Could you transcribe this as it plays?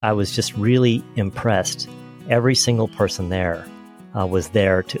I was just really impressed. Every single person there was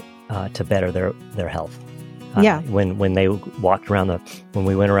there to better their health. When they when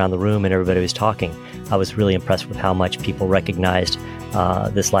we went around the room and everybody was talking, I was really impressed with how much people recognized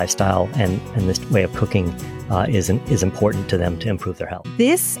this lifestyle and this way of cooking is important to them to improve their health.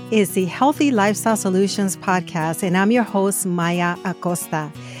 This is the Healthy Lifestyle Solutions podcast, and I'm your host, Maya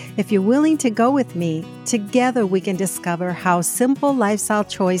Acosta. If you're willing to go with me, together we can discover how simple lifestyle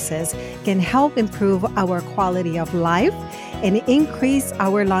choices can help improve our quality of life and increase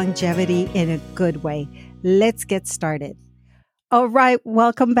our longevity in a good way. Let's get started. All right.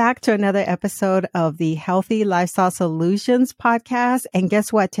 Welcome back to another episode of the Healthy Lifestyle Solutions podcast. And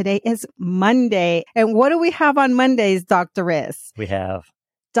guess what? Today is Monday. And what do we have on Mondays, Dr. Riz? We have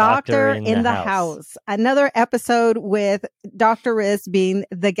Doctor in the house. Another episode with Dr. Riz being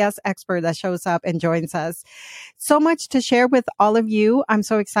the guest expert that shows up and joins us. So much to share with all of you. I'm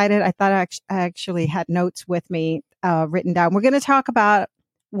so excited. I thought I actually had notes with me written down. We're going to talk about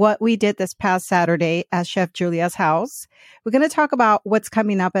what we did this past Saturday at Chef Julia's house. We're going to talk about what's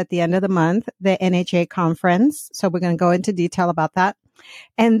coming up at the end of the month, the NHA conference. So we're going to go into detail about that.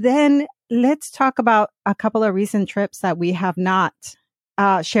 And then let's talk about a couple of recent trips that we have not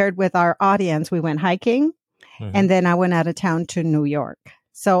shared with our audience. We went hiking, and then I went out of town to New York.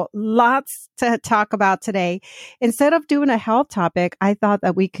 So lots to talk about today. Instead of doing a health topic, I thought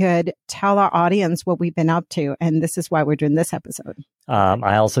that we could tell our audience what we've been up to. And this is why we're doing this episode.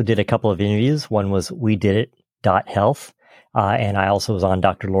 I also did a couple of interviews. One was wedidit.health. And I also was on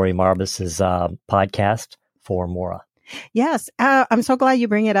Dr. Lori Marbus's podcast for Mora. Yes. I'm so glad you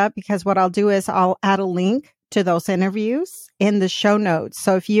bring it up, because what I'll do is I'll add a link to those interviews in the show notes.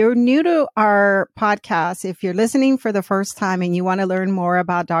 So if you're new to our podcast, if you're listening for the first time and you want to learn more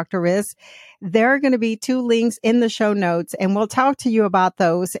about Dr. Riz, there are going to be 2 links in the show notes, and we'll talk to you about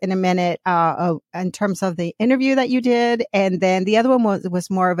those in a minute in terms of the interview that you did. And then the other one was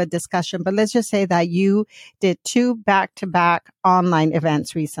more of a discussion, but let's just say that you did 2 back-to-back online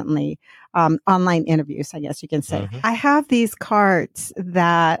events recently. Online interviews, I guess you can say. I have these cards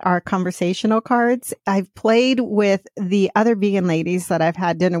that are conversational cards. I've played with the other vegan ladies that I've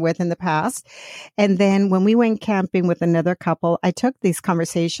had dinner with in the past. And then when we went camping with another couple, I took these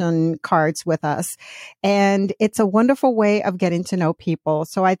conversation cards with us. And it's a wonderful way of getting to know people.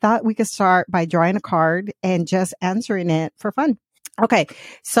 So I thought we could start by drawing a card and just answering it for fun. Okay.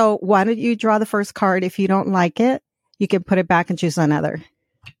 So why don't you draw the first card? If you don't like it, you can put it back and choose another.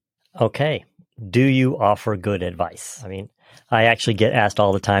 Okay. Do you offer good advice? I mean, I actually get asked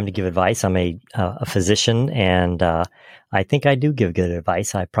all the time to give advice. I'm a physician, and I think I do give good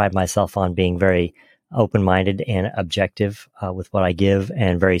advice. I pride myself on being very open-minded and objective with what I give,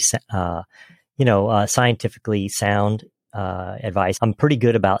 and very, scientifically sound advice. I'm pretty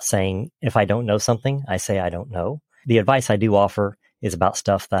good about saying if I don't know something, I say I don't know. The advice I do offer is about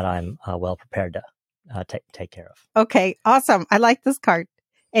stuff that I'm well prepared to take care of. Okay, awesome. I like this card.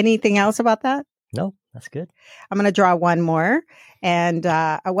 Anything else about that? No, that's good. I'm going to draw one more, and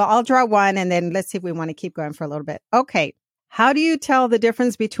I'll draw one, and then let's see if we want to keep going for a little bit. Okay. How do you tell the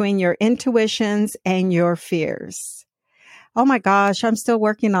difference between your intuitions and your fears? Oh my gosh, I'm still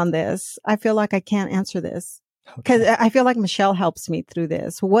working on this. I feel like I can't answer this because I feel like Michelle helps me through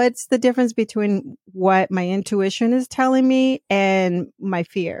this. What's the difference between what my intuition is telling me and my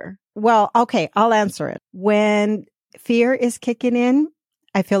fear? Well, okay, I'll answer it. When fear is kicking in,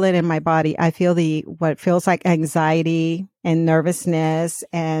 I feel it in my body. I feel what feels like anxiety and nervousness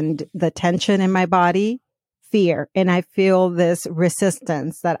and the tension in my body, fear. And I feel this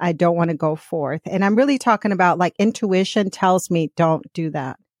resistance that I don't want to go forth. And I'm really talking about, like, intuition tells me don't do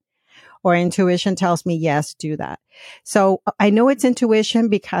that. Or intuition tells me, yes, do that. So I know it's intuition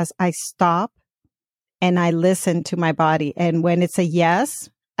because I stop and I listen to my body. And when it's a yes,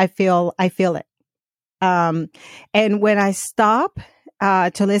 I feel it. And when I stop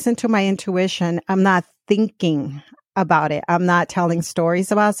to listen to my intuition, I'm not thinking about it. I'm not telling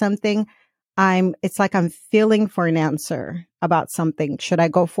stories about something. It's like I'm feeling for an answer about something. Should I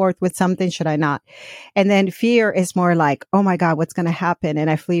go forth with something? Should I not? And then fear is more like, oh my God, what's going to happen? And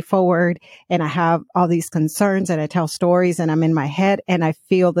I flee forward, and I have all these concerns, and I tell stories, and I'm in my head, and I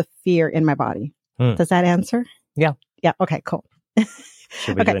feel the fear in my body. Does that answer? Yeah. Yeah. Okay, cool.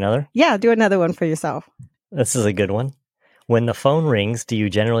 Should we do another? Yeah, do another one for yourself. This is a good one. When the phone rings, do you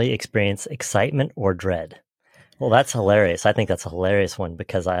generally experience excitement or dread? Well, that's hilarious. I think that's a hilarious one,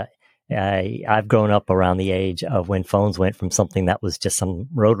 because I've grown up around the age of when phones went from something that was just some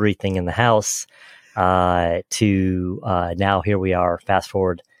rotary thing in the house to now here we are, fast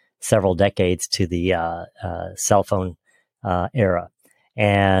forward several decades to the cell phone era.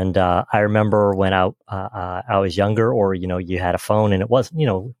 And I remember when I was younger, or you had a phone, and it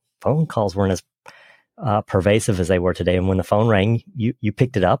wasn't, phone calls weren't as pervasive as they were today. And when the phone rang, you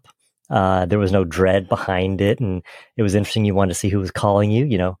picked it up. There was no dread behind it, and it was interesting. You wanted to see who was calling you.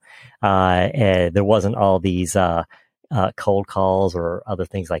 There wasn't all these cold calls or other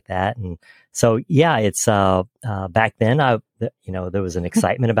things like that. And so, yeah, it's back then. There was an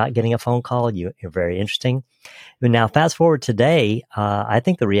excitement about getting a phone call. You're very interesting. But now, fast forward today, I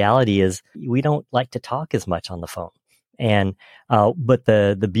think the reality is we don't like to talk as much on the phone. And but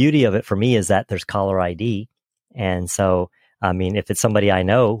the beauty of it for me is that there's caller ID, and so I mean, if it's somebody I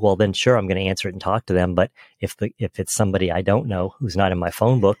know, well, then sure, I'm going to answer it and talk to them. But if it's somebody I don't know who's not in my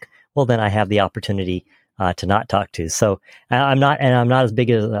phone book, well, then I have the opportunity to not talk to. So I'm not as big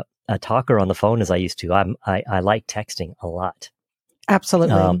as a talker on the phone as I used to. I like texting a lot.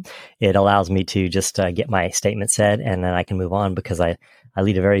 Absolutely. It allows me to just get my statement said, and then I can move on, because I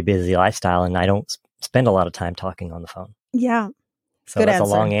lead a very busy lifestyle, and I don't spend a lot of time talking on the phone. Yeah. So Good that's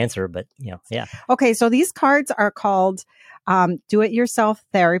answer. a long answer, but yeah. Okay. So these cards are called Do-It-Yourself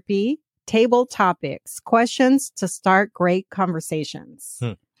Therapy, Table Topics, Questions to Start Great Conversations.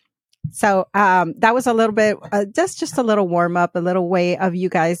 So that was a little bit, just a little warm up, a little way of you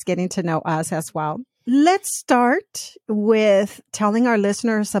guys getting to know us as well. Let's start with telling our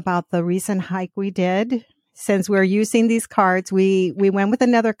listeners about the recent hike we did. Since we're using these cards, we went with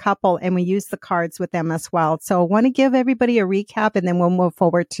another couple and we used the cards with them as well. So I want to give everybody a recap, and then we'll move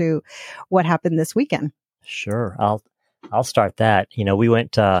forward to what happened this weekend. Sure. I'll start that. We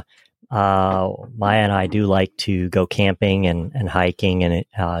went, Maya and I do like to go camping and hiking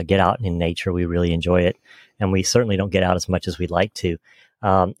and get out in nature. We really enjoy it. And we certainly don't get out as much as we'd like to.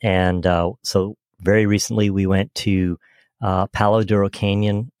 So very recently we went to Palo Duro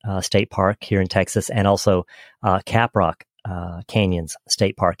Canyon State Park here in Texas, and also Caprock Canyons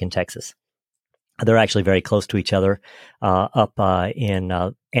State Park in Texas. They're actually very close to each other up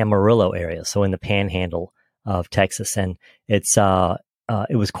in Amarillo area, so in the panhandle of Texas. And it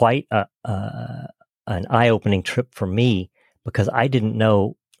was quite an eye-opening trip for me, because I didn't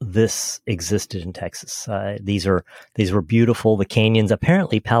know this existed in Texas. These were beautiful. The canyons,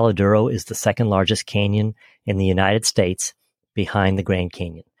 apparently Palo Duro is the second largest canyon in the United States, behind the Grand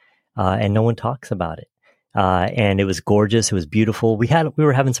Canyon. And no one talks about it. And it was gorgeous. It was beautiful. We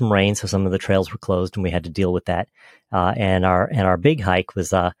were having some rain, so some of the trails were closed, and we had to deal with that. And our big hike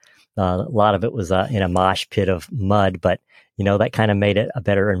was, a lot of it was in a mosh pit of mud, but that kind of made it a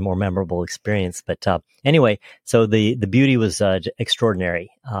better and more memorable experience. But anyway, so the beauty was extraordinary.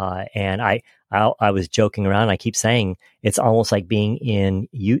 And I was joking around. I keep saying it's almost like being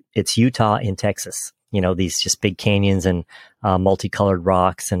it's Utah in Texas. These just big canyons and multicolored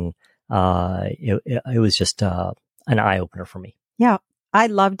rocks, and it was just an eye opener for me. Yeah. I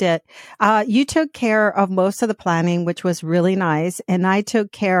loved it. You took care of most of the planning, which was really nice. And I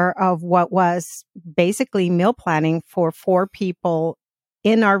took care of what was basically meal planning for 4 people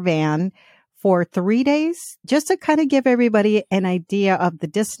in our van for 3 days, just to kind of give everybody an idea of the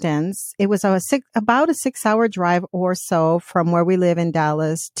distance. It was about a 6-hour drive or so from where we live in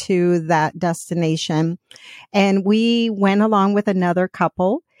Dallas to that destination. And we went along with another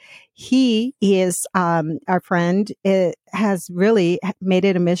couple. He is, our friend, has really made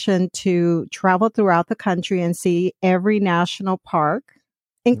it a mission to travel throughout the country and see every national park,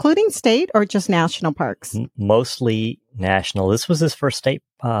 including state or just national parks? Mostly national. This was his first state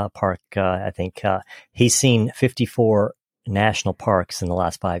park, I think. He's seen 54 national parks in the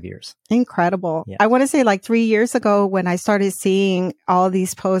last 5 years. Incredible. Yeah. I want to say like 3 years ago, when I started seeing all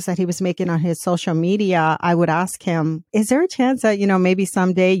these posts that he was making on his social media, I would ask him, is there a chance that, maybe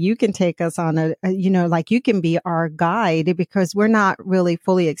someday you can take us on like you can be our guide, because we're not really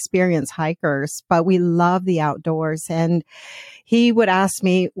fully experienced hikers, but we love the outdoors. And he would ask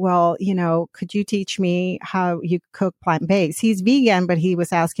me, well, could you teach me how you cook plant-based? He's vegan, but he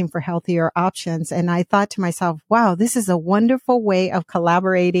was asking for healthier options. And I thought to myself, wow, this is a wonderful way of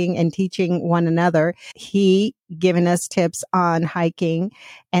collaborating and teaching one another. He given us tips on hiking.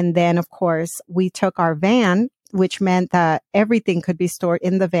 And then, of course, we took our van, which meant that everything could be stored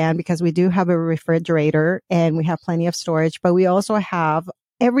in the van, because we do have a refrigerator and we have plenty of storage, but we also have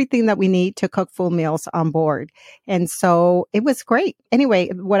everything that we need to cook full meals on board. And so it was great. Anyway,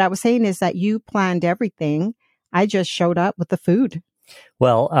 what I was saying is that you planned everything. I just showed up with the food.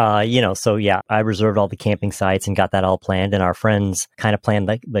 Well, so yeah, I reserved all the camping sites and got that all planned. And our friends kind of planned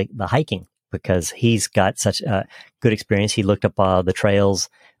the hiking, because he's got such a good experience. He looked up the trails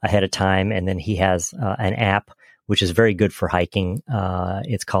ahead of time, and then he has an app which is very good for hiking.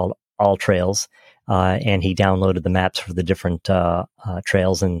 It's called All Trails. and he downloaded the maps for the different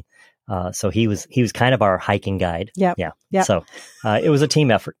trails, and so he was kind of our hiking guide. Yeah. So it was a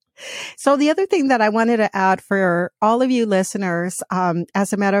team effort. So the other thing that I wanted to add for all of you listeners,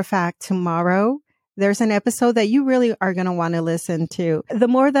 as a matter of fact, tomorrow, there's an episode that you really are going to want to listen to. The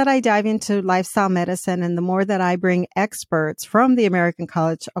more that I dive into lifestyle medicine and the more that I bring experts from the American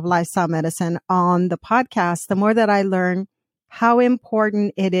College of Lifestyle Medicine on the podcast, the more that I learn how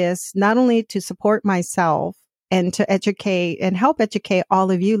important it is not only to support myself and to educate and help educate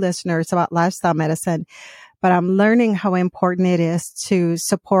all of you listeners about lifestyle medicine, but I'm learning how important it is to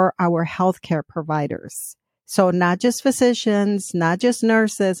support our healthcare providers. So not just physicians, not just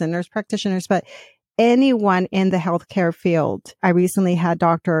nurses and nurse practitioners, but anyone in the healthcare field. I recently had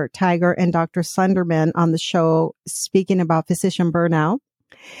Dr. Tiger and Dr. Sunderman on the show speaking about physician burnout.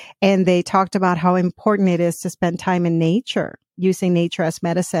 And they talked about how important it is to spend time in nature, using nature as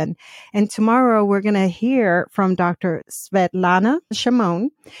medicine. And tomorrow we're going to hear from Dr. Svetlana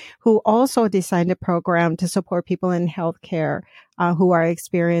Shimon, who also designed a program to support people in healthcare who are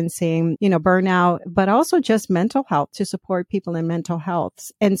experiencing, burnout, but also just mental health, to support people in mental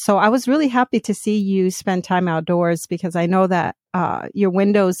health. And so I was really happy to see you spend time outdoors, because I know that your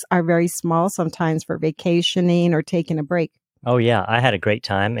windows are very small sometimes for vacationing or taking a break. Oh, yeah. I had a great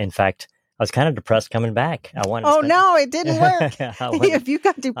time. In fact, I was kind of depressed coming back. I wanted. No, it didn't work. If you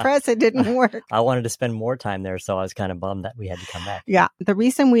got depressed, it didn't work. I wanted to spend more time there, so I was kind of bummed that we had to come back. Yeah. The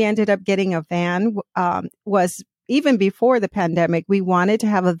reason we ended up getting a van was even before the pandemic. We wanted to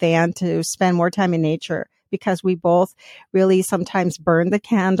have a van to spend more time in nature, because we both really sometimes burn the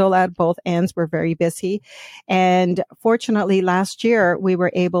candle at both ends. We're very busy. And fortunately, last year, we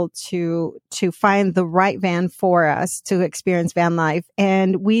were able to find the right van for us to experience van life.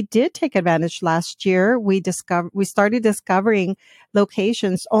 And we did take advantage last year. We started discovering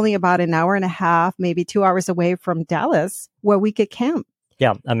locations only about an hour and a half, maybe 2 hours away from Dallas, where we could camp.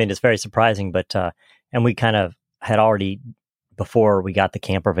 Yeah. I mean, it's very surprising, but, and we kind of had already, before we got the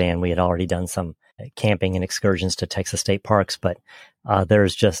camper van, we had already done some camping and excursions to Texas state parks, but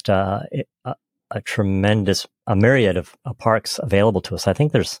there's just a tremendous myriad of parks available to us. I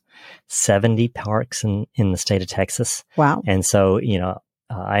think there's 70 parks in the state of Texas. Wow. And so,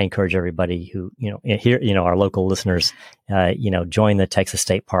 I encourage everybody who, here, our local listeners, join the Texas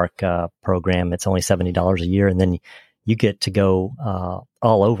State Park program. It's only $70 a year, and then you get to go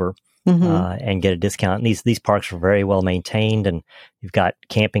all over. And get a discount. And these parks are very well maintained, and you've got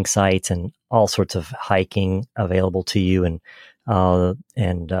camping sites and all sorts of hiking available to you. And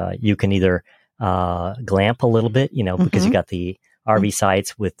you can either glamp a little bit, because you got the RV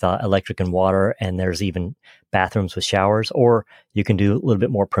sites with electric and water, and there's even bathrooms with showers, or you can do a little bit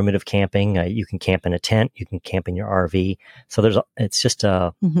more primitive camping. You can camp in a tent, you can camp in your RV. So it's just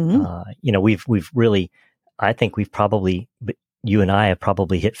we've really, I think we've probably, you and I have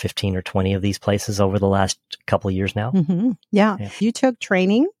probably hit 15 or 20 of these places over the last couple of years now. Yeah. You took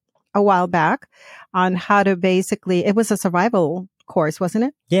training a while back on how to it was a survival course, wasn't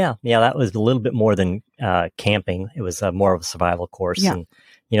it? Yeah. That was a little bit more than camping. It was more of a survival course, and,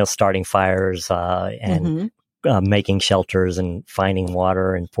 starting fires and making shelters and finding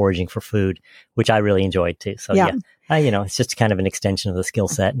water and foraging for food, which I really enjoyed too. So it's just kind of an extension of the skill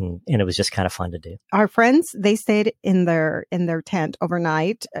set, and it was just kind of fun to do. Our friends, they stayed in their tent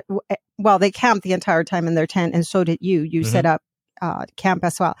overnight. Well, they camped the entire time in their tent, and so did you. You set up camp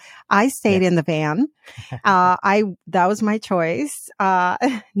as well. I stayed in the van. That was my choice.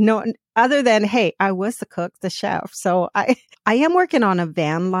 No, other than, hey, I was the cook, the chef. So I am working on a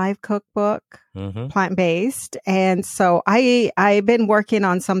van life cookbook, plant-based. And so I've been working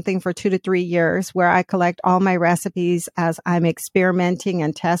on something for 2 to 3 years where I collect all my recipes as I'm experimenting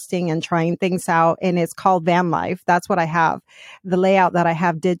and testing and trying things out. And it's called Van Life. That's what I have, the layout that I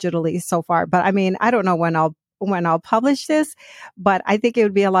have digitally so far. But I mean, I don't know when I'll publish this, but I think it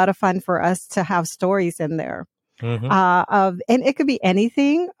would be a lot of fun for us to have stories in there. And it could be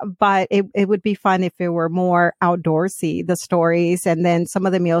anything, but it would be fun if it were more outdoorsy, the stories, and then some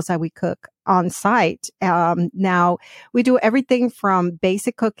of the meals that we cook on site. Now we do everything from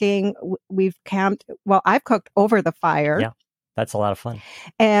basic cooking. We've camped. Well, I've cooked over the fire. Yeah. That's a lot of fun.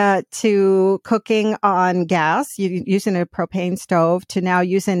 To cooking on gas, using a propane stove, to now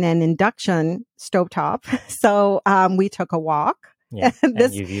using an induction stovetop. So we took a walk Yeah. And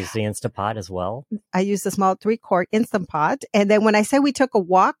you've used the Instant Pot as well? I used the small 3-quart Instant Pot. And then when I say we took a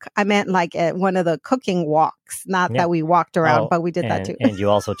walk, I meant like one of the cooking walks, not that we walked around, but we did that too. And you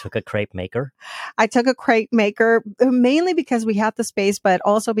also took a crepe maker? I took a crepe maker mainly because we had the space, but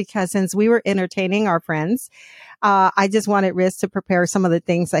also because since we were entertaining our friends, I just wanted Riz to prepare some of the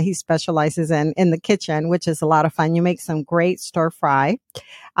things that he specializes in the kitchen, which is a lot of fun. You make some great stir fry,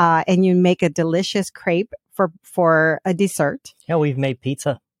 and you make a delicious crepe for a dessert. Yeah, we've made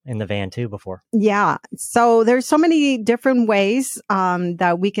pizza in the van too before. Yeah. So there's so many different ways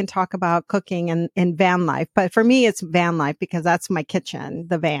that we can talk about cooking in van life. But for me, it's van life because that's my kitchen,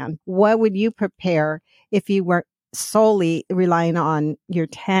 the van. What would you prepare if you were solely relying on your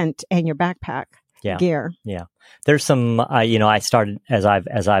tent and your backpack gear? Yeah. There's some, I started as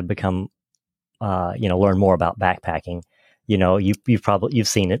I've become, learn more about backpacking. You've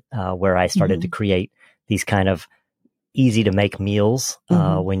seen it where I started to create these kind of easy to make meals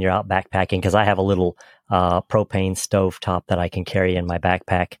when you're out backpacking, because I have a little propane stove top that I can carry in my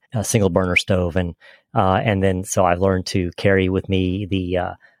backpack, a single burner stove, and then so I've learned to carry with me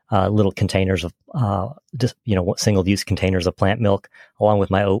the little containers of single use containers of plant milk, along with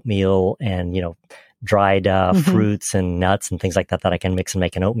my oatmeal and dried fruits and nuts and things like that I can mix and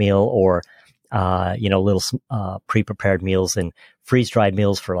make an oatmeal, or little pre-prepared meals and freeze-dried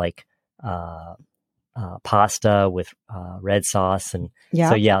meals for like pasta with red sauce, and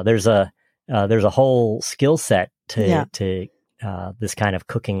so there's a whole skill set to this kind of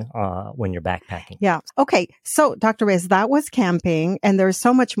cooking when you're backpacking. Yeah. Okay. So Dr. Riz, that was camping, and there's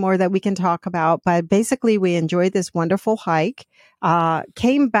so much more that we can talk about, but basically we enjoyed this wonderful hike,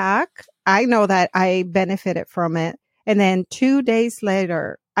 came back. I know that I benefited from it. And then 2 days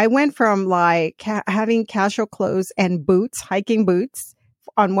later, I went from like having casual clothes and boots, hiking boots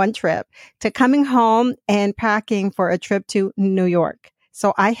on one trip, to coming home and packing for a trip to New York.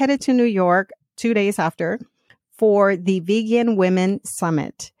 So I headed to New York 2 days after for the Vegan Women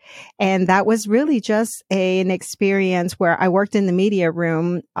Summit. And that was really just an experience where I worked in the media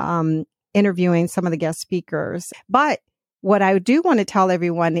room, interviewing some of the guest speakers. But what I do want to tell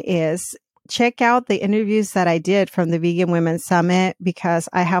everyone is check out the interviews that I did from the Vegan Women Summit, because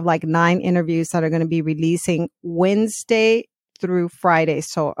I have like 9 interviews that are going to be releasing Wednesday through Friday.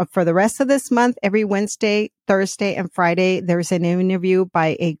 So for the rest of this month, every Wednesday, Thursday, and Friday, there's an interview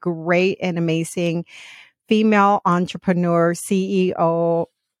by a great and amazing female entrepreneur, CEO,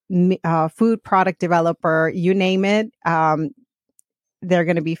 food product developer, you name it. They're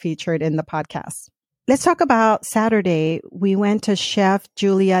going to be featured in the podcast. Let's talk about Saturday. We went to Chef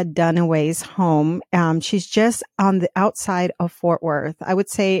Julia Dunaway's home. She's just on the outside of Fort Worth. I would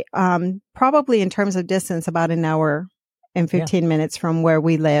say probably in terms of distance, about an hour and 15 minutes from where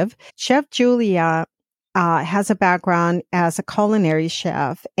we live. Chef Julia has a background as a culinary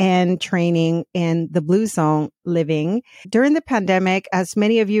chef and training in the Blue Zone living. During the pandemic, as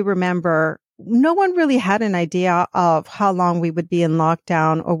many of you remember, no one really had an idea of how long we would be in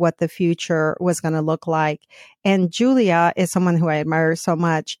lockdown or what the future was going to look like. And Julia is someone who I admire so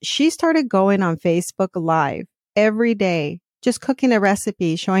much. She started going on Facebook Live every day, just cooking a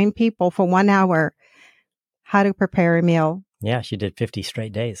recipe, showing people for 1 hour how to prepare a meal. Yeah, she did 50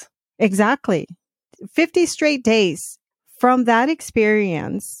 straight days. Exactly. 50 straight days. From that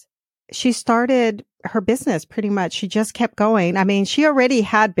experience, she started her business pretty much. She just kept going. I mean, she already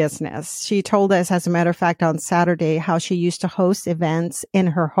had business. She told us, as a matter of fact, on Saturday, how she used to host events in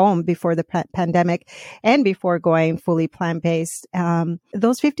her home before the pandemic and before going fully plant-based.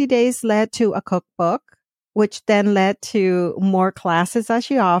 Those 50 days led to a cookbook, which then led to more classes that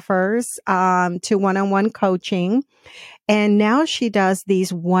she offers, to one-on-one coaching. And now she does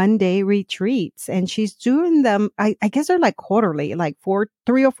these 1-day retreats, and she's doing them, I guess they're like quarterly, like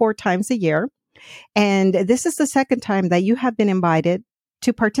 3 or 4 times a year. And this is the second time that you have been invited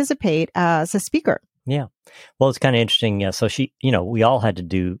to participate as a speaker. Yeah. Well, it's kind of interesting. So she, we all had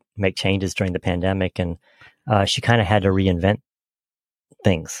to make changes during the pandemic, and she kind of had to reinvent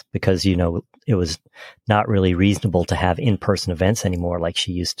things because, it was not really reasonable to have in-person events anymore like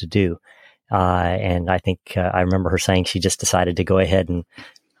she used to do. And I think I remember her saying she just decided to go ahead and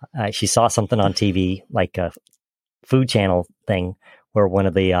she saw something on TV, like a Food Channel thing, where one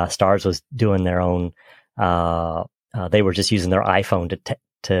of the stars was doing their own. They were just using their iPhone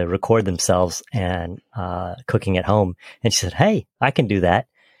to record themselves and cooking at home. And she said, "Hey, I can do that."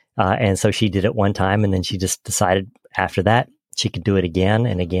 And so she did it one time, and then she just decided after that she could do it again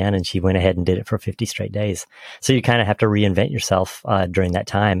and again. And she went ahead and did it for 50 straight days. So you kind of have to reinvent yourself during that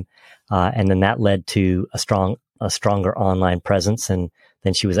time. And then that led to a stronger online presence. And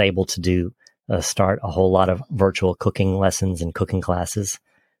then she was able to do start a whole lot of virtual cooking lessons and cooking classes.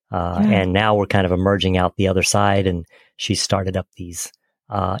 And now we're kind of emerging out the other side, and she started up these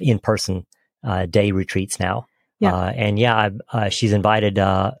in-person day retreats now. She's invited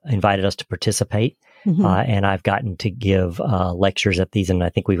us to participate, and I've gotten to give lectures at these, and I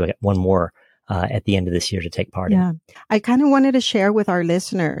think we've got one more at the end of this year to take part in. I kind of wanted to share with our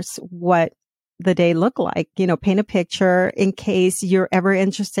listeners what the day looked like, paint a picture in case you're ever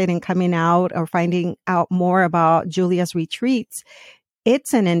interested in coming out or finding out more about Julia's retreats.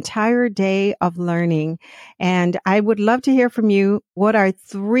 It's an entire day of learning. And I would love to hear from you. What are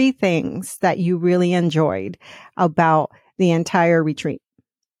 3 things that you really enjoyed about the entire retreat?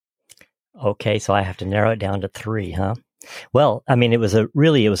 Okay, so I have to narrow it down to 3, huh? Well, I mean, it was a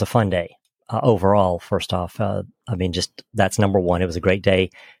fun day overall. First off, that's number one. It was a great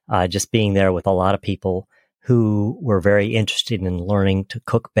day, just being there with a lot of people who were very interested in learning to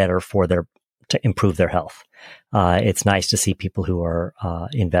cook better to improve their health. It's nice to see people who are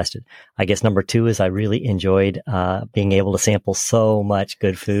invested. I guess number 2 is I really enjoyed being able to sample so much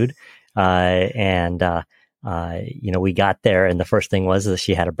good food. We got there, and the first thing was that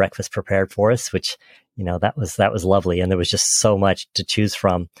she had a breakfast prepared for us, which, that was lovely. And there was just so much to choose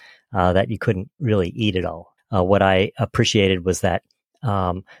from that you couldn't really eat it all. What I appreciated was that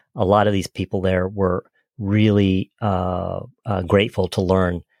a lot of these people there were really grateful to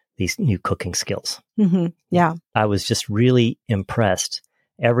learn these new cooking skills. Yeah. I was just really impressed.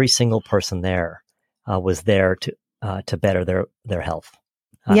 Every single person there was there to better their health.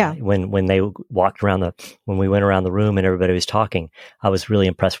 When we went around the room and everybody was talking, I was really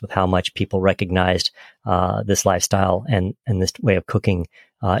impressed with how much people recognized this lifestyle and this way of cooking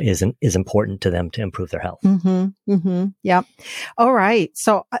is important to them to improve their health. Yeah. All right.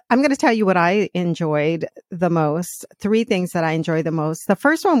 So I'm going to tell you what I enjoyed the most. 3 things that I enjoyed the most. The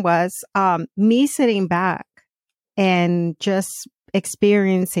first one was me sitting back and just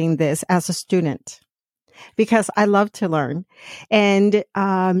experiencing this as a student, because I love to learn. And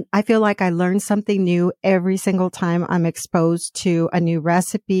I feel like I learn something new every single time I'm exposed to a new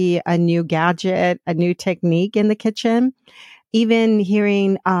recipe, a new gadget, a new technique in the kitchen. Even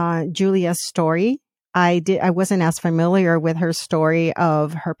hearing Julia's story, I wasn't as familiar with her story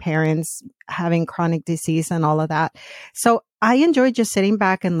of her parents having chronic disease and all of that. So I enjoyed just sitting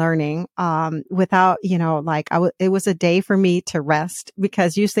back and learning without, it was a day for me to rest,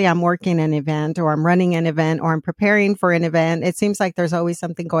 because usually I'm working an event or I'm running an event or I'm preparing for an event. It seems like there's always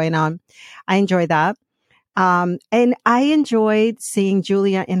something going on. I enjoy that. And I enjoyed seeing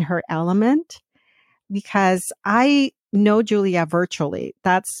Julia in her element, because I know Julia virtually.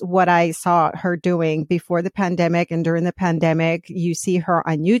 That's what I saw her doing before the pandemic and during the pandemic. You see her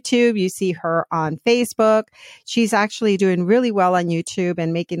on YouTube. You see her on Facebook. She's actually doing really well on YouTube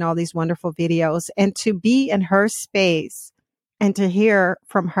and making all these wonderful videos. And to be in her space and to hear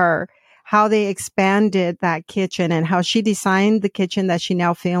from her how they expanded that kitchen and how she designed the kitchen that she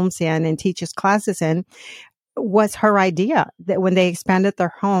now films in and teaches classes in, was her idea that when they expanded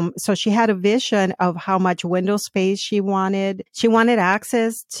their home. So she had a vision of how much window space she wanted. She wanted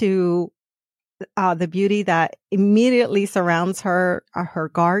access to the beauty that immediately surrounds her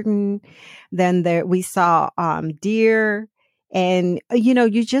garden. Then we saw deer. And,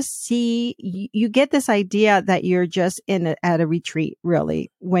 you just see, you get this idea that you're just at a retreat,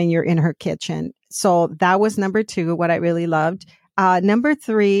 really, when you're in her kitchen. So that was number 2, what I really loved. Number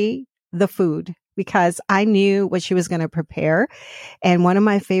 3, the food, because I knew what she was going to prepare. And one of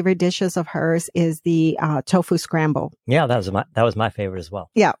my favorite dishes of hers is the tofu scramble. Yeah, that was my favorite as well.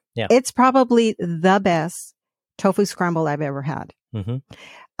 Yeah. It's probably the best tofu scramble I've ever had.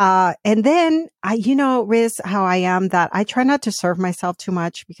 And then Riz, how I am, that I try not to serve myself too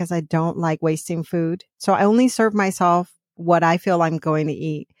much because I don't like wasting food. So I only serve myself what I feel I'm going to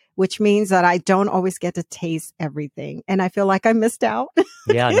eat, which means that I don't always get to taste everything. And I feel like I missed out.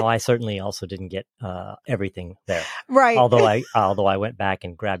 Yeah, no, I certainly also didn't get everything there. Right. Although I went back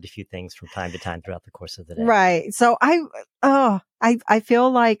and grabbed a few things from time to time throughout the course of the day. Right. So I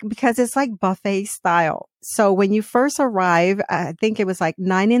feel like, because it's like buffet style. So when you first arrive, I think it was like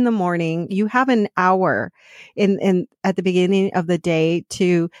 9 a.m, you have an hour at the beginning of the day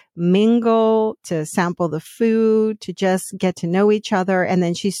to mingle, to sample the food, to just get to know each other. And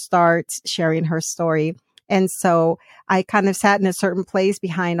then she starts sharing her story. And so I kind of sat in a certain place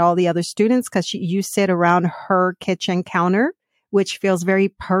behind all the other students, because you sit around her kitchen counter, which feels very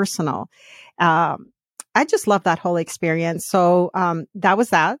personal. I just love that whole experience. So that was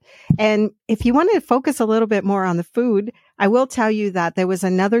that. And if you want to focus a little bit more on the food, I will tell you that there was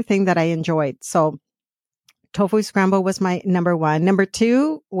another thing that I enjoyed. So tofu scramble was my number one. Number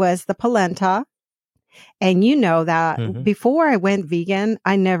two was the polenta. And you know that before I went vegan,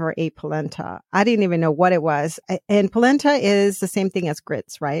 I never ate polenta. I didn't even know what it was. And polenta is the same thing as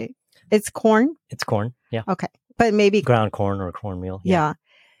grits, right? It's corn? It's corn, yeah. Okay. But maybe ground corn or cornmeal. Yeah.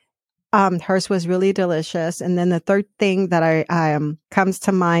 Hers was really delicious. And then the third thing that I comes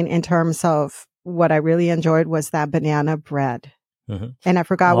to mind in terms of what I really enjoyed was that banana bread. And I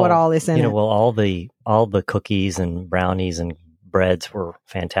forgot what all is in it. Well, all the cookies and brownies and breads were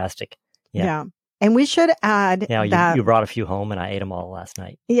fantastic. Yeah. And we should add that you brought a few home, and I ate them all last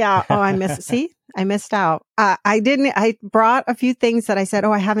night. Yeah. Oh, I missed out. I brought a few things that I said,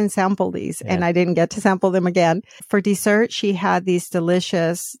 I haven't sampled these, and I didn't get to sample them again. For dessert, she had these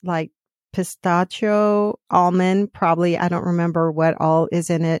delicious, like pistachio, almond, probably, I don't remember what all is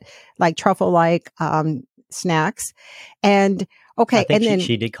in it, like truffle-like, snacks. And I think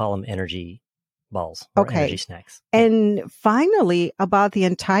she did call them energy balls or energy snacks. And finally, about the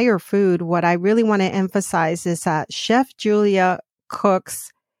entire food, what I really want to emphasize is that Chef Julia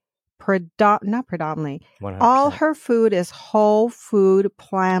cooks not predominantly. 100%. All her food is whole food,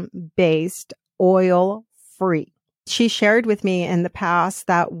 plant-based, oil-free. She shared with me in the past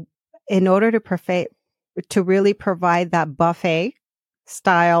that in order to really provide that buffet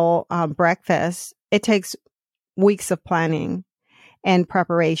style breakfast, it takes weeks of planning and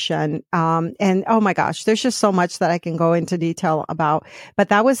preparation. And oh my gosh, there's just so much that I can go into detail about, but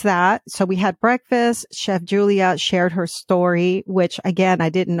that was that. So we had breakfast. Chef Julia shared her story, which again, I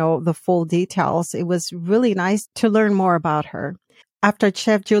didn't know the full details. It was really nice to learn more about her. After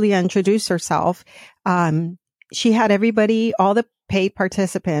Chef Julia introduced herself, she had everybody, all the paid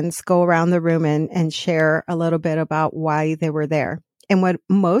participants go around the room and share a little bit about why they were there. And what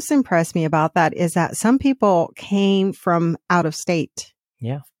most impressed me about that is that some people came from out of state.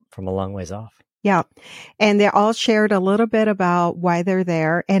 Yeah, from a long ways off. Yeah. And they all shared a little bit about why they're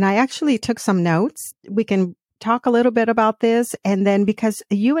there. And I actually took some notes. We can talk a little bit about this. And then because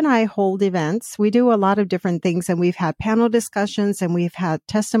you and I hold events, we do a lot of different things, and we've had panel discussions and we've had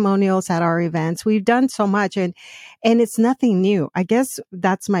testimonials at our events. We've done so much, and it's nothing new. I guess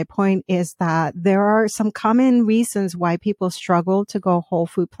that's my point, is that there are some common reasons why people struggle to go whole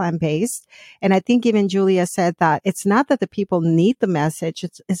food plant-based. And I think even Julia said that it's not that the people need the message.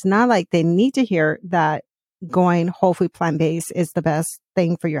 It's not like they need to hear that going whole food plant-based is the best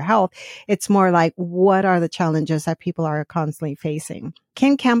thing for your health. It's more like, what are the challenges that people are constantly facing?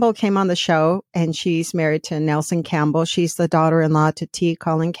 Kim Campbell came on the show, and she's married to Nelson Campbell. She's the daughter-in-law to T.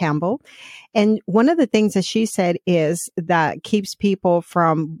 Colin Campbell. And one of the things that she said is that keeps people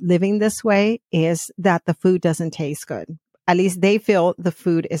from living this way is that the food doesn't taste good. At least they feel the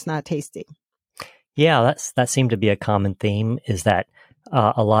food is not tasty. Yeah, that seemed to be a common theme, is that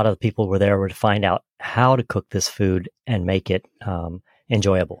a lot of the people were there to find out how to cook this food and make it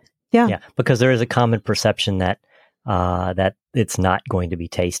enjoyable. Yeah, because there is a common perception that it's not going to be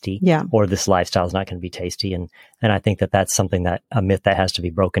tasty, or this lifestyle is not going to be tasty, and I think that's something, that a myth that has to be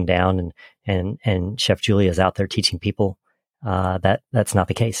broken down, and Chef Julia is out there teaching people that's not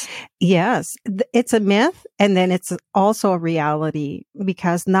the case. Yes, it's a myth, and then it's also a reality,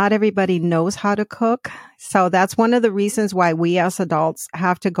 because not everybody knows how to cook. So that's one of the reasons why we as adults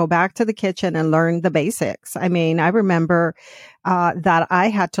have to go back to the kitchen and learn the basics. I mean, I remember that I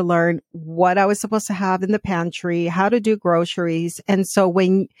had to learn what I was supposed to have in the pantry, how to do groceries. And so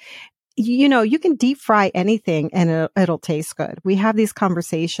when you can deep fry anything and it'll taste good. We have these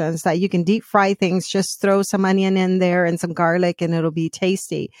conversations that you can deep fry things, just throw some onion in there and some garlic and it'll be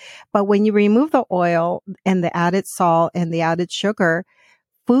tasty. But when you remove the oil and the added salt and the added sugar,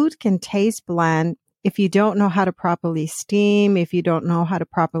 food can taste bland if you don't know how to properly steam, if you don't know how to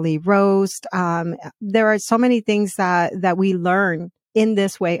properly roast. There are so many things that we learn in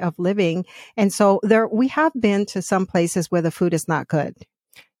this way of living. And so we have been to some places where the food is not good.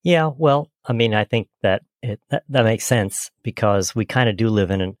 Yeah, well, I mean, I think that makes sense, because we kind of do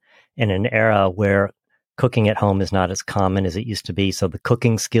live in an era where cooking at home is not as common as it used to be. So the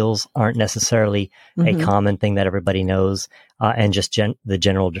cooking skills aren't necessarily a common thing that everybody knows, and just the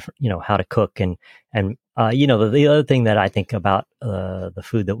general different, how to cook. And the other thing that I think about the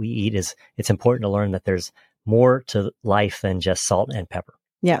food that we eat is it's important to learn that there's more to life than just salt and pepper.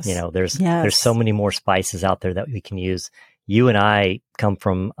 Yes. There's so many more spices out there that we can use. You and I come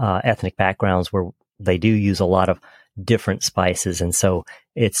from ethnic backgrounds where they do use a lot of different spices. And so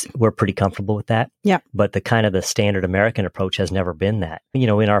we're pretty comfortable with that. Yeah. But the standard American approach has never been that. In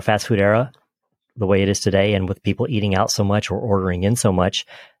our fast food era, the way it is today, and with people eating out so much or ordering in so much,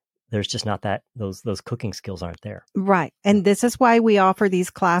 there's just not those cooking skills aren't there. Right. And this is why we offer these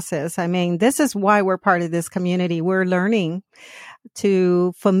classes. I mean, this is why we're part of this community. We're learning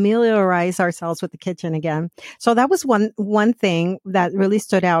to familiarize ourselves with the kitchen again. So that was one thing that really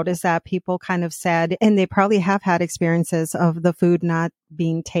stood out, is that people kind of said, and they probably have had experiences of the food not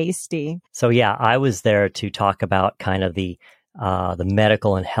being tasty. So yeah, I was there to talk about kind of the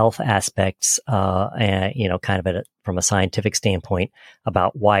medical and health aspects, and, kind of from a scientific standpoint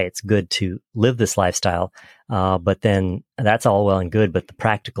about why it's good to live this lifestyle. But then that's all well and good, but the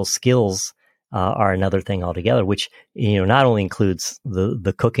practical skills are another thing altogether, which, not only includes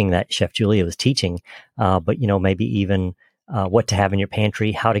the cooking that Chef Julia was teaching, but, maybe even what to have in your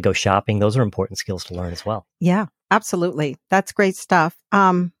pantry, how to go shopping. Those are important skills to learn as well. Yeah, absolutely. That's great stuff.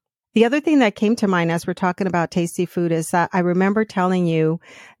 The other thing that came to mind as we're talking about tasty food is that I remember telling you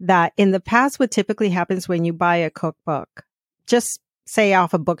that in the past, what typically happens when you buy a cookbook, just say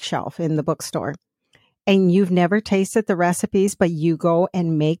off a bookshelf in the bookstore, and you've never tasted the recipes, but you go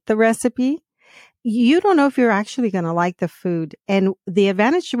and make the recipe, you don't know if you're actually going to like the food. And the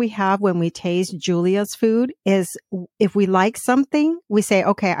advantage we have when we taste Julia's food is if we like something, we say,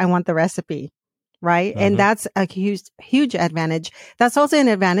 okay, I want the recipe. Right. Mm-hmm. And that's a huge advantage. That's also an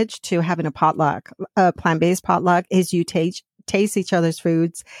advantage to having a potluck, a plant-based potluck, is you taste each other's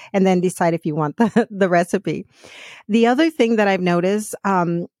foods and then decide if you want the recipe. The other thing that I've noticed,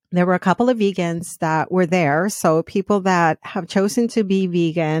 there were a couple of vegans that were there. So people that have chosen to be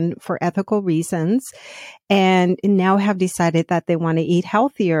vegan for ethical reasons and now have decided that they want to eat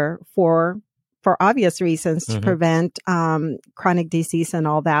healthier for obvious reasons, to prevent chronic disease and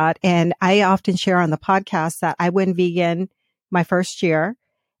all that. And I often share on the podcast that I went vegan my first year,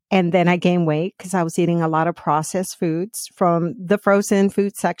 and then I gained weight because I was eating a lot of processed foods from the frozen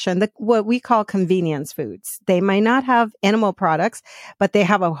food section, what we call convenience foods. They may not have animal products, but they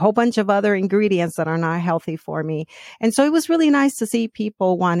have a whole bunch of other ingredients that are not healthy for me. And so it was really nice to see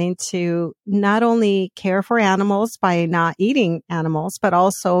people wanting to not only care for animals by not eating animals, but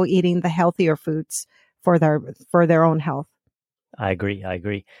also eating the healthier foods for their own health. I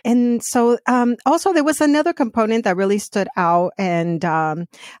agree. And so, also there was another component that really stood out, and,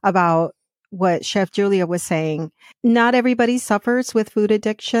 about what Chef Julia was saying. Not everybody suffers with food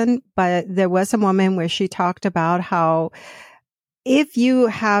addiction, but there was a moment where she talked about how if you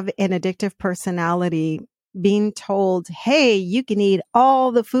have an addictive personality, being told, hey, you can eat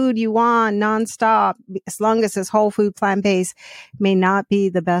all the food you want nonstop, as long as it's whole food, plant-based, may not be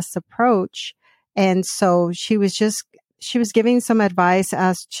the best approach. And so she was giving some advice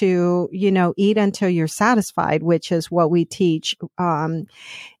as to, eat until you're satisfied, which is what we teach. That's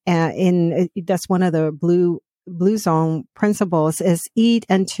one of the blue zone principles, is eat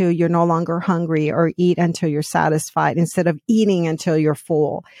until you're no longer hungry, or eat until you're satisfied, instead of eating until you're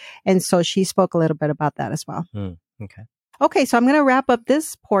full. And so she spoke a little bit about that as well. Okay. Okay. So I'm going to wrap up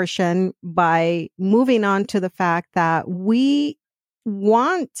this portion by moving on to the fact that we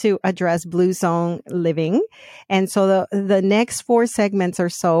want to address blue zone living. And so the next 4 segments or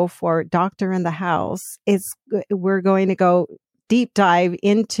so for Doctor in the House we're going to go deep dive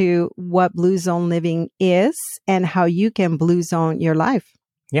into what blue zone living is and how you can blue zone your life.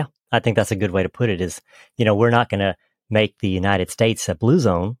 Yeah, I think that's a good way to put it, is, we're not going to make the United States a blue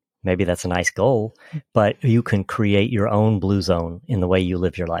zone. Maybe that's a nice goal, but you can create your own blue zone in the way you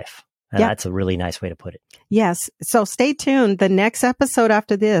live your life. And that's a really nice way to put it. Yes. So stay tuned. The next episode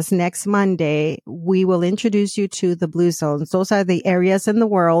after this, next Monday, we will introduce you to the blue zones. Those are the areas in the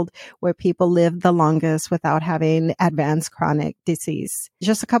world where people live the longest without having advanced chronic disease.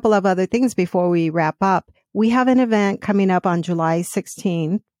 Just a couple of other things before we wrap up. We have an event coming up on July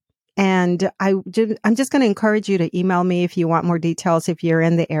 16th. And I'm just going to encourage you to email me if you want more details, if you're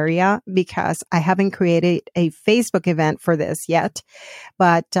in the area, because I haven't created a Facebook event for this yet.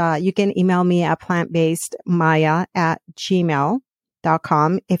 But you can email me at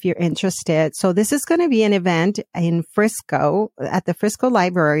plantbasedmaya@gmail.com if you're interested. So this is going to be an event in Frisco, at the Frisco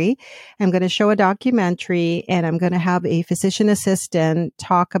Library. I'm going to show a documentary, and I'm going to have a physician assistant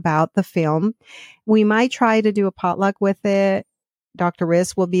talk about the film. We might try to do a potluck with it. Dr.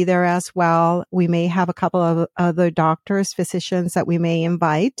 Riz will be there as well. We may have a couple of other doctors, physicians that we may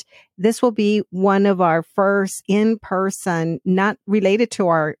invite. This will be one of our first in-person, not related to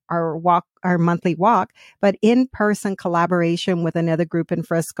our monthly walk, but in-person collaboration with another group in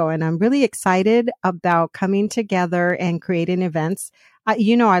Frisco. And I'm really excited about coming together and creating events. I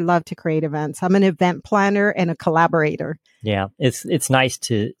love to create events. I'm an event planner and a collaborator. Yeah, it's nice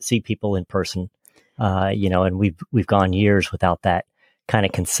to see people in person. And we've gone years without that kind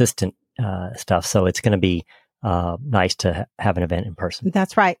of consistent stuff. So it's going to be nice to have an event in person.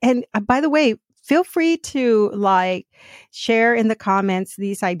 That's right. And by the way, feel free to share in the comments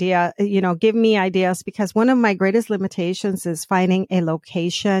these ideas, give me ideas, because one of my greatest limitations is finding a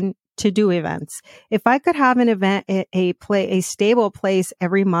location to do events. If I could have an event, a stable place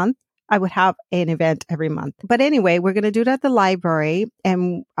every month, I would have an event every month. But anyway, we're going to do it at the library,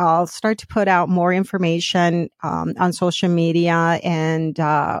 and I'll start to put out more information on social media and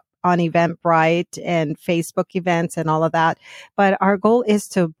on Eventbrite and Facebook events and all of that. But our goal is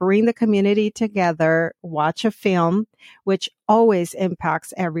to bring the community together, watch a film, which always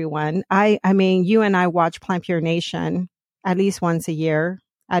impacts everyone. I mean, you and I watch Plant Pure Nation at least once a year.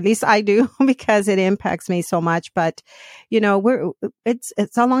 At least I do, because it impacts me so much. But,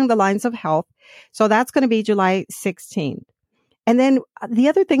 it's along the lines of health. So that's going to be July 16th. And then the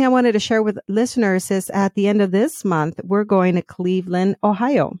other thing I wanted to share with listeners is at the end of this month, we're going to Cleveland,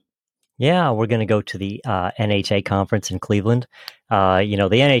 Ohio. Yeah, we're going to go to the NHA conference in Cleveland. The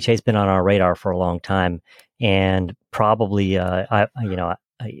NHA has been on our radar for a long time, and probably,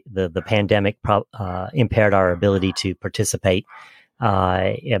 the pandemic impaired our ability to participate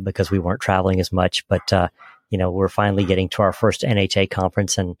because we weren't traveling as much. But we're finally getting to our first NHA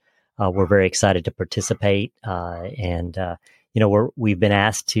conference, and we're very excited to participate. We've been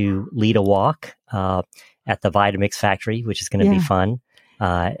asked to lead a walk at the Vitamix factory, which is going to be fun.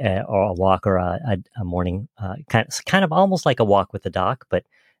 Or a walk, or a morning, kind of almost like a walk with the doc, but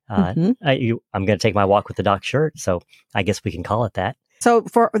I'm going to take my walk with the doc shirt, so I guess we can call it that. So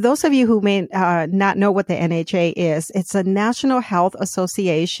for those of you who may not know what the NHA is, it's a National Health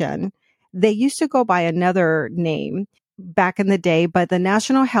Association. They used to go by another name back in the day, but the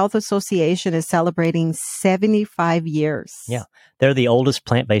National Health Association is celebrating 75 years. Yeah. They're the oldest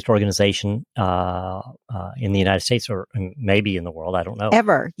plant-based organization in the United States, or maybe in the world. I don't know.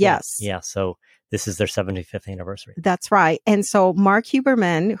 Ever. Yes. Yeah. So this is their 75th anniversary. That's right. And so Mark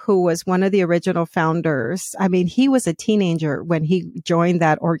Huberman, who was one of the original founders, I mean, he was a teenager when he joined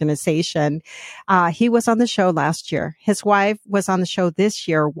that organization. He was on the show last year. His wife was on the show this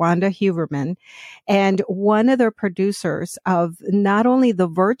year, Wanda Huberman. And one of the producers of not only the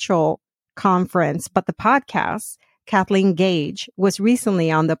virtual conference, but the podcast, Kathleen Gage, was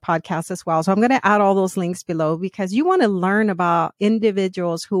recently on the podcast as well. So I'm going to add all those links below, because you want to learn about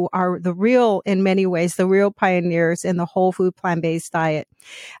individuals who are in many ways, the real pioneers in the whole food plant-based diet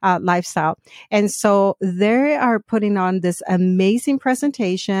lifestyle. And so they are putting on this amazing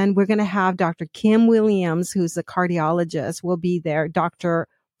presentation. We're going to have Dr. Kim Williams, who's a cardiologist, will be there. Dr.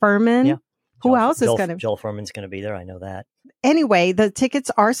 Furman. Yeah. Who else is going to? Joel Furman's going to be there. I know that. Anyway, the tickets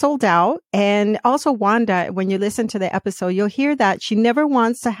are sold out. And also Wanda, when you listen to the episode, you'll hear that she never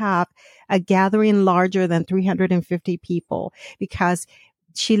wants to have a gathering larger than 350 people, because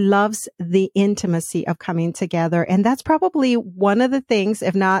she loves the intimacy of coming together. And that's probably one of the things,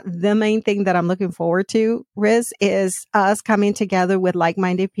 if not the main thing, that I'm looking forward to, Riz, is us coming together with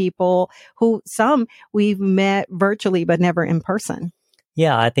like-minded people who some we've met virtually, but never in person.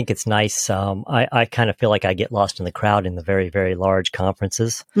 Yeah, I think it's nice. I kind of feel like I get lost in the crowd in the very, very large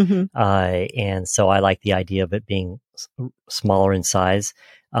conferences. And so I like the idea of it being smaller in size.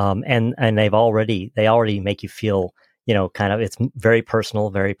 And they already make you feel, kind of, it's very personal,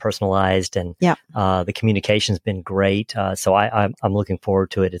 very personalized. And the communication's been great. So I'm looking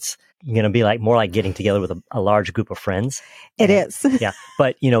forward to it. It's going to be more like getting together with a large group of friends. It is. Yeah.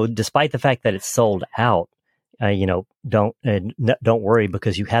 But, despite the fact that it's sold out, don't worry,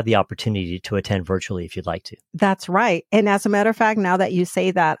 because you have the opportunity to attend virtually if you'd like to. That's right. And as a matter of fact, now that you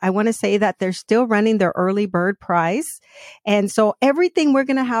say that, I want to say that they're still running their early bird price. And so everything we're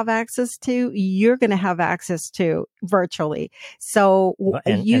going to have access to, you're going to have access to virtually. So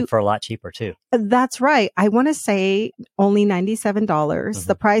and for a lot cheaper too. That's right. I want to say only $97.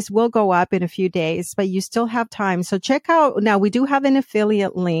 The price will go up in a few days, but you still have time. So check out. Now, we do have an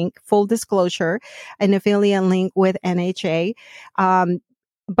affiliate link, full disclosure, an affiliate link with NHA.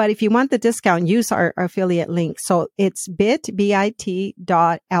 But if you want the discount, use our affiliate link. So it's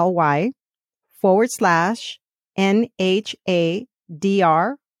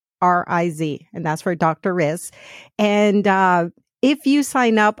bit.ly/NHADRIZ. And that's for Dr. Riz. And, if you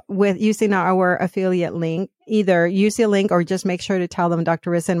sign up with using our affiliate link, either use the link or just make sure to tell them Dr.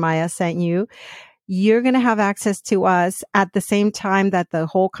 Riz and Maya sent you, you're going to have access to us at the same time that the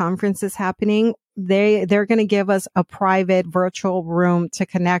whole conference is happening. They're going to give us a private virtual room to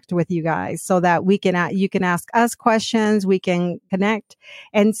connect with you guys, so that you can ask us questions, we can connect.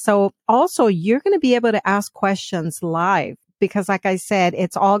 And so also you're going to be able to ask questions live, because like I said,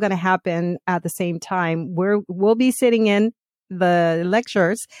 it's all going to happen at the same time. We'll be sitting in the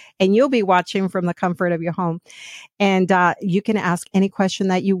lectures, and you'll be watching from the comfort of your home. And you can ask any question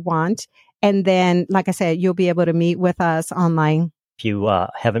that you want. And then, like I said, you'll be able to meet with us online. If you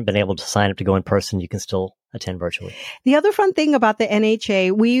haven't been able to sign up to go in person, you can still attend virtually. The other fun thing about the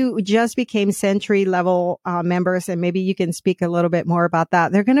NHA, we just became Century level members, and maybe you can speak a little bit more about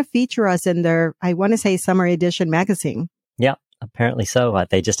that. They're going to feature us in their, I want to say, summer edition magazine. Yeah, apparently so.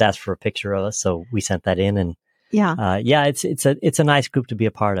 They just asked for a picture of us, so we sent that in, and it's a nice group to be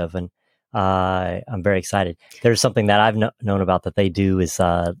a part of, and I'm very excited. There's something that I've known about that they do is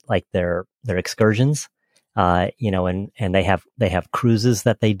like their excursions. And they have cruises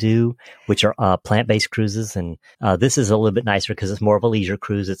that they do, which are plant-based cruises. And this is a little bit nicer because it's more of a leisure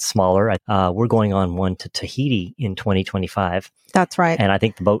cruise. It's smaller. We're going on one to Tahiti in 2025. That's right. And I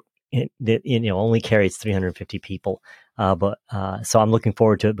think the boat, only carries 350 people. So I'm looking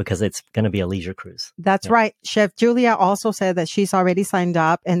forward to it because it's going to be a leisure cruise. That's right. Chef Julia also said that she's already signed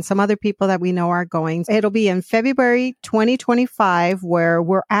up, and some other people that we know are going. It'll be in February 2025, where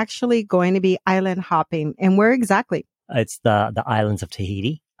we're actually going to be island hopping. And where exactly? It's the islands of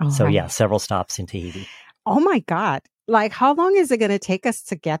Tahiti. Oh, so yeah, several stops in Tahiti. Oh my God. Like, how long is it going to take us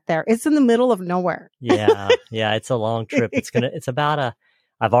to get there? It's in the middle of nowhere. Yeah. It's a long trip.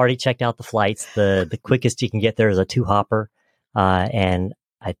 I've already checked out the flights. The quickest you can get there is a 2-hopper. And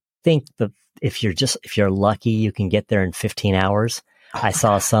I think if you're lucky, you can get there in 15 hours. I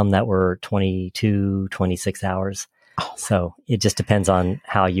saw some that were 22, 26 hours. So it just depends on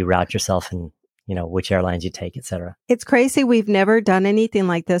how you route yourself and, which airlines you take, et cetera. It's crazy. We've never done anything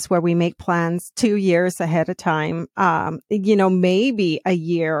like this where we make plans 2 years ahead of time. Maybe a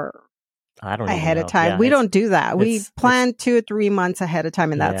year ahead of time. Yeah, we don't do that. We plan 2 or 3 months ahead of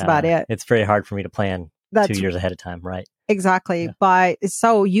time, and that's about it. It's very hard for me to plan 2 years ahead of time, right? Exactly. Yeah. But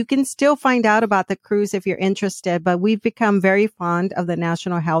so you can still find out about the cruise if you're interested, but we've become very fond of the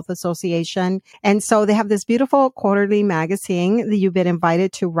National Health Association. And so they have this beautiful quarterly magazine that you've been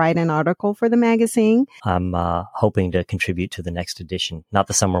invited to write an article for the magazine. I'm hoping to contribute to the next edition, not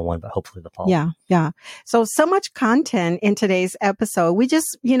the summer one, but hopefully the fall. Yeah. So much content in today's episode. We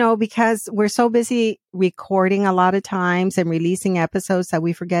just, because we're so busy recording a lot of times and releasing episodes that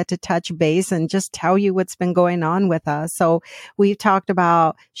we forget to touch base and just tell you what's been going on with us. So we've talked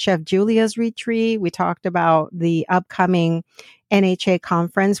about Chef Julia's retreat. We talked about the upcoming NHA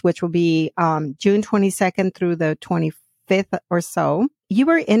conference, which will be June 22nd through the 25th or so. You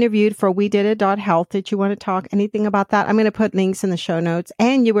were interviewed for We Did It Health. Did you want to talk anything about that? I'm going to put links in the show notes.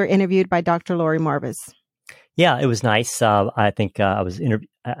 And you were interviewed by Dr. Lori Marvis. Yeah, it was nice. I think I was interviewed.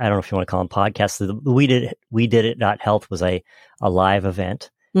 I don't know if you want to call them podcasts. The We Did It Health was a live event.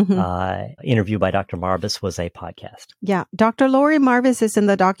 Mm-hmm. Interview by Dr. Marvis was a podcast. Yeah. Dr. Lori Marvis is in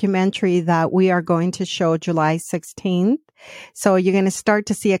the documentary that we are going to show July 16th. So you're going to start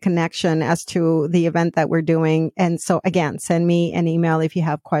to see a connection as to the event that we're doing. And so again, send me an email if you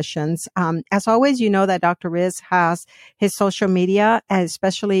have questions. As always, you know that Dr. Riz has his social media,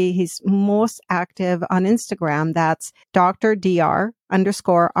 especially he's most active on Instagram. That's Dr. Dr.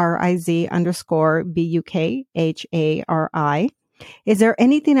 _RIZ _BUKHARI. Is there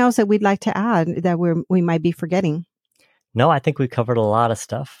anything else that we'd like to add that we might be forgetting? No, I think we covered a lot of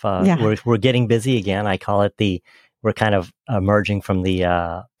stuff. We're getting busy again. I call it we're kind of emerging from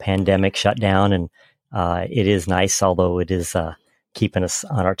the pandemic shutdown, and it is nice, although it is keeping us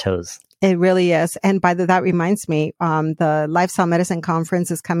on our toes. It really is. And that reminds me, the Lifestyle Medicine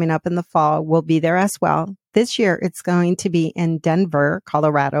Conference is coming up in the fall. We'll be there as well. This year, it's going to be in Denver,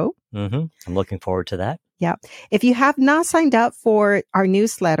 Colorado. Mm-hmm. I'm looking forward to that. Yeah. If you have not signed up for our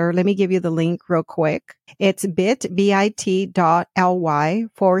newsletter, let me give you the link real quick. It's bit.ly/join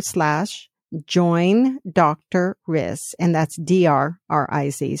Dr. Riz. And that's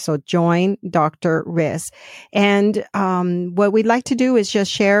DRRIZ. So join Dr. Riz. And what we'd like to do is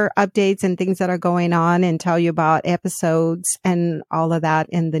just share updates and things that are going on and tell you about episodes and all of that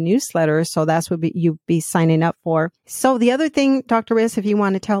in the newsletter. So that's what you'd be signing up for. So the other thing, Dr. Riz, if you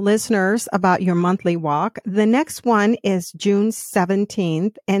want to tell listeners about your monthly walk, the next one is June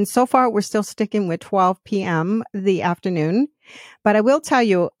 17th. And so far, we're still sticking with 12 p.m. the afternoon. But I will tell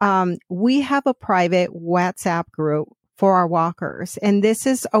you, we have a private WhatsApp group for our walkers. And this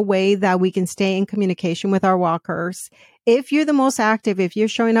is a way that we can stay in communication with our walkers. If you're the most active, if you're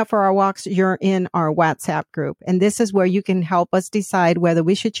showing up for our walks, you're in our WhatsApp group. And this is where you can help us decide whether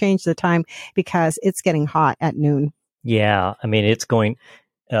we should change the time because it's getting hot at noon. Yeah. I mean, it's going,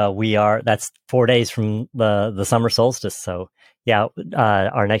 that's 4 days from the summer solstice. So yeah,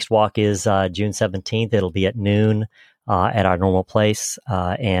 our next walk is June 17th. It'll be at noon. At our normal place.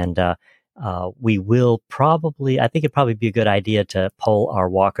 And we will probably, I think it'd probably be a good idea to poll our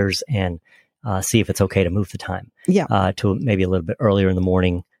walkers and see if it's okay to move the time to maybe a little bit earlier in the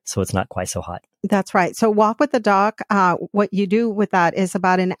morning so it's not quite so hot. That's right. So walk with the dog. What you do with that is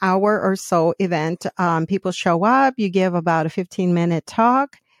about an hour or so event. People show up. You give about a 15-minute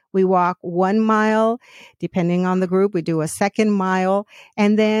talk. We walk 1 mile, depending on the group. We do a second mile.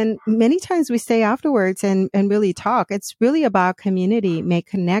 And then many times we stay afterwards and really talk. It's really about community, make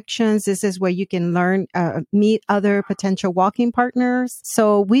connections. This is where you can learn, meet other potential walking partners.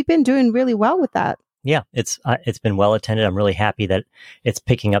 So we've been doing really well with that. Yeah, it's been well attended. I'm really happy that it's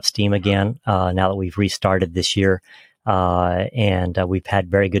picking up steam again now that we've restarted this year, and we've had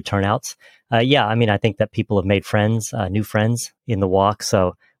very good turnouts. I think that people have made friends, new friends in the walk.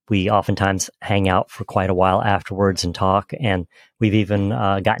 So we oftentimes hang out for quite a while afterwards and talk. And we've even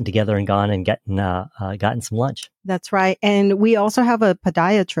gotten together and gone and gotten some lunch. That's right. And we also have a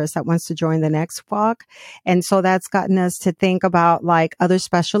podiatrist that wants to join the next walk. And so that's gotten us to think about like other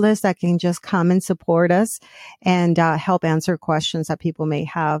specialists that can just come and support us and help answer questions that people may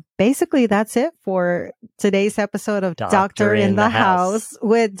have. Basically, that's it for today's episode of Doctor in the House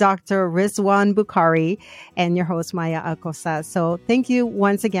with Dr. Rizwan Bukhari and your host, Maya Acosta. So thank you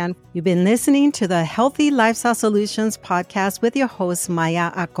once again. You've been listening to the Healthy Lifestyle Solutions podcast with your host,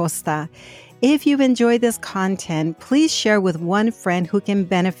 Maya Acosta. If you've enjoyed this content, please share with one friend who can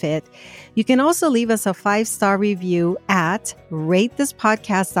benefit. You can also leave us a 5-star review at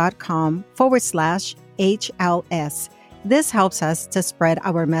ratethispodcast.com/HLS. This helps us to spread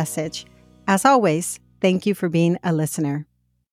our message. As always, thank you for being a listener.